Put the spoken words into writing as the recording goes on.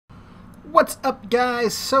What's up,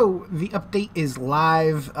 guys? So the update is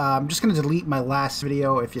live. I'm just going to delete my last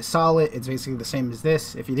video. If you saw it, it's basically the same as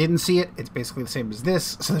this. If you didn't see it, it's basically the same as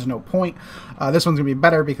this, so there's no point. This one's going to be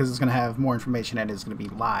better because it's going to have more information and it's going to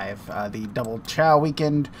be live. The Double Chow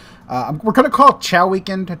Weekend. We're going to call it Chow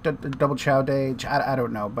Weekend, Double Chow Day. I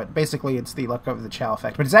don't know, but basically it's the Luck of the Chow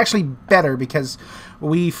effect. But it's actually better because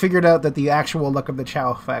we figured out that the actual Luck of the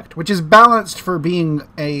Chow effect, which is balanced for being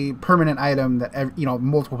a permanent item that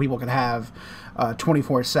multiple people can have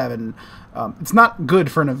 24/7. It's not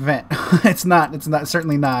good for an event. it's not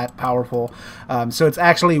certainly not powerful. So it's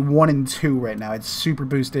actually 1 in 2 right now. It's super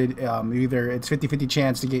boosted. Either it's 50-50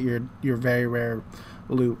 chance to get your very rare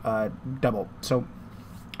loot double. So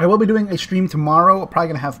I will be doing a stream tomorrow. I'm probably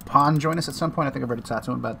gonna have Pon join us at some point. I think I've already talked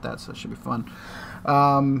to him about that, so it should be fun.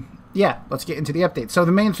 Yeah, let's get into the update. So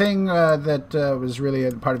the main thing that was really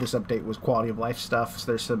a part of this update was quality of life stuff. So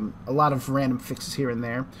there's a lot of random fixes here and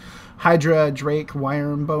there. Hydra, Drake,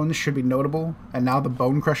 Wyrm Bones should be notable, and now the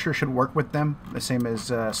Bone Crusher should work with them, the same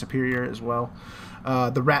as Superior as well.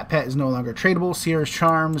 The Rat Pet is no longer tradable. Seer's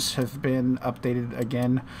Charms have been updated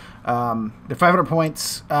again. The 500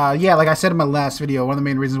 points, yeah, like I said in my last video, one of the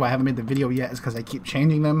main reasons why I haven't made the video yet is because I keep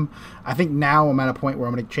changing them. I think now I'm at a point where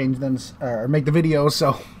I'm going to change them, or make the video,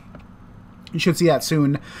 so you should see that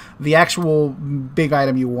soon. The big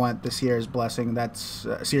item you want this year's Blessing, that's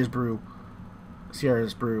Seer's Brew.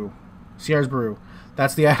 Sierra's Brew.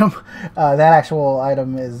 That's the item. That actual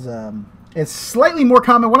item is it's slightly more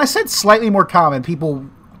common. When I said slightly more common, people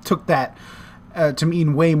took that to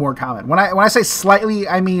mean way more common. When I say slightly,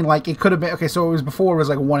 I mean like it could have been, okay, so it was before, it was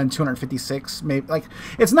like 1 in 256, maybe. Like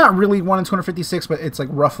it's not really 1 in 256, but it's like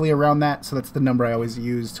roughly around that. So that's the number I always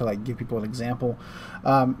use to like give people an example.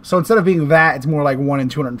 So instead of being that, it's more like 1 in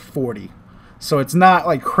 240. So it's not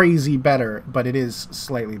like crazy better, but it is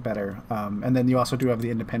slightly better. And then you also do have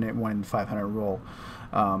the independent 1 in 500 roll.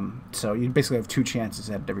 So you basically have 2 chances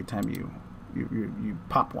at every time you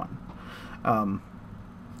pop one.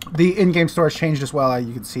 The in-game store has changed as well.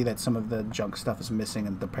 You can see that some of the junk stuff is missing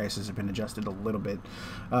and the prices have been adjusted a little bit.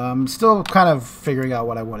 Still kind of figuring out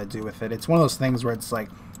what I want to do with it. It's one of those things where it's like,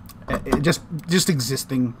 just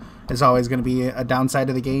existing is always going to be a downside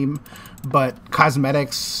of the game, but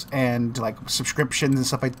cosmetics and like subscriptions and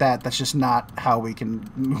stuff like that, that's just not how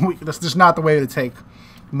that's just not the way to take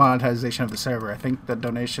monetization of the server. I think the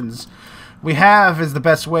donations we have is the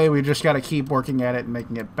best way. We just got to keep working at it and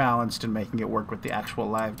making it balanced and making it work with the actual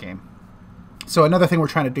live game. So another thing we're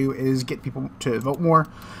trying to do is get people to vote more.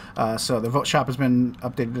 So the vote shop has been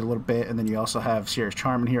updated a little bit, and then you also have Seer's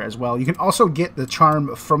Charm in here as well. You can also get the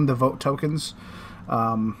charm from the vote tokens.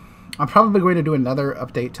 I'm probably going to do another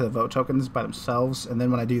update to the vote tokens by themselves, and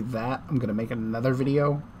then when I do that, I'm going to make another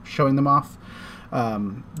video showing them off.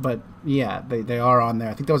 But yeah, they are on there.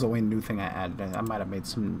 I think that was a way new thing I added. I might have made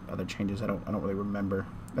some other changes. I don't really remember.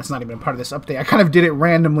 That's not even a part of this update. I kind of did it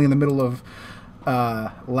randomly in the middle of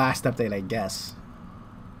last update, I guess.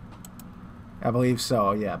 I believe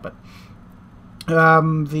so, yeah. But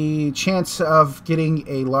the chance of getting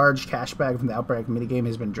a large cash bag from the Outbreak minigame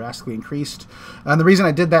has been drastically increased. And the reason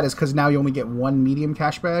I did that is because now you only get 1 medium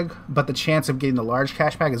cash bag, but the chance of getting the large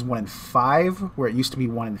cash bag is 1 in 5, where it used to be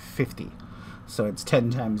 1 in 50. So it's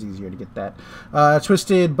 10 times easier to get that. The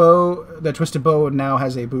Twisted Bow now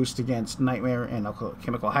has a boost against Nightmare and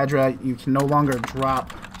Chemical Hydra. You can no longer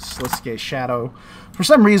drop Sliske Shadow. For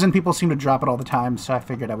some reason, people seem to drop it all the time, so I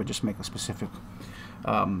figured I would just make a specific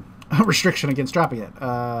restriction against dropping it.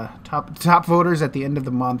 Top voters at the end of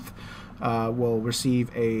the month will receive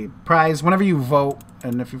a prize whenever you vote.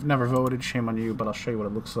 And if you've never voted, shame on you, but I'll show you what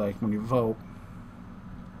it looks like when you vote.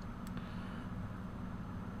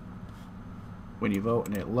 When you vote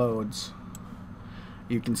and it loads,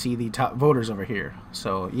 you can see the top voters over here.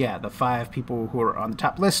 So yeah, the 5 people who are on the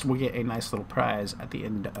top list will get a nice little prize at the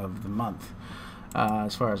end of the month.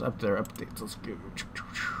 As far as updates, let's go.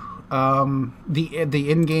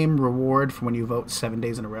 The in-game reward for when you vote 7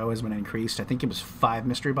 days in a row has been increased. I think it was 5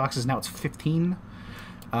 mystery boxes. Now it's 15.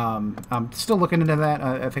 I'm still looking into that.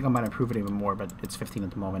 I think I might improve it even more, but it's 15 at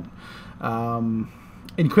the moment.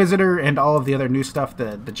 Inquisitor and all of the other new stuff,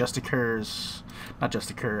 the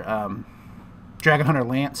Dragon Hunter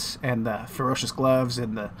Lance and the Ferocious Gloves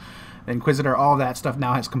and the Inquisitor, all of that stuff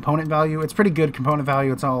now has component value. It's pretty good component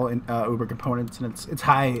value. It's all in, Uber components, and it's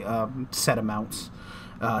high set amounts.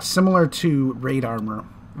 Similar to raid armor,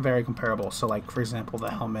 very comparable. So like, for example, the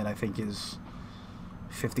helmet I think is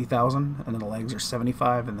 50,000, and then the legs are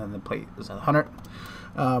 75, and then the plate is 100.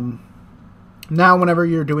 Now, whenever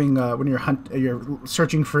you're doing, when you're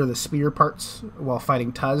searching for the spear parts while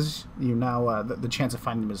fighting Tuz, you now the chance of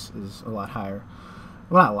finding them is a lot higher.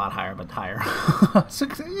 Well, not a lot higher, but higher.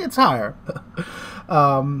 It's higher.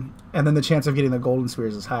 And then the chance of getting the golden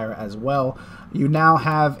spheres is higher as well. You now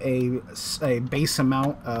have a base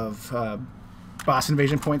amount of boss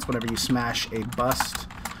invasion points whenever you smash a bust.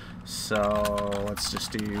 So let's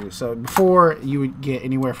just do... So before you would get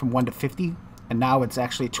anywhere from 1 to 50, and now it's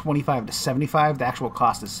actually 25 to 75. The actual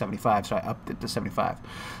cost is 75, so I upped it to 75.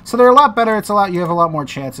 So they're a lot better. It's a lot. You have a lot more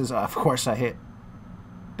chances. Of course, I hit.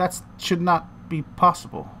 That should not be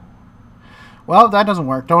possible. Well, that doesn't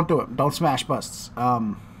work. Don't do it. Don't smash busts.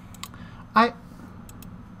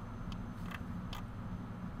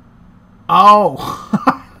 Oh.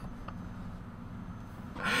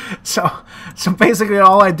 So basically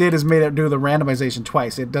all I did is made it do the randomization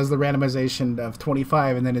twice. It does the randomization of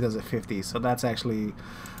 25 and then it does it 50. So that's actually...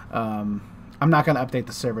 I'm not going to update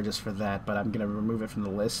the server just for that, but I'm going to remove it from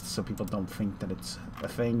the list so people don't think that it's a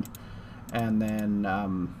thing. And then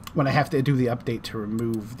when I have to do the update to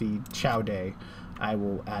remove the Chow Day, I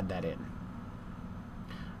will add that in.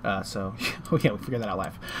 So, oh yeah, we figured that out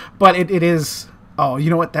live. But it is... Oh, you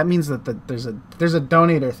know what? That means that there's a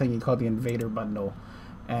donator thing called the Invader Bundle.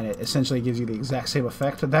 And it essentially gives you the exact same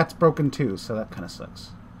effect. That's broken too, so that kind of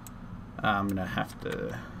sucks. I'm going to have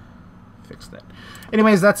to fix that.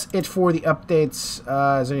 Anyways, that's it for the updates.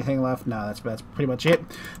 Is there anything left? No, that's pretty much it.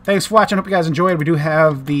 Thanks for watching. I hope you guys enjoyed. We do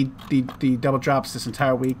have the double drops this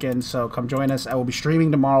entire weekend, so come join us. I will be streaming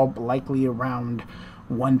tomorrow, likely around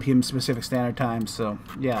 1 p.m. Pacific Standard Time. So,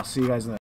 yeah, see you guys then.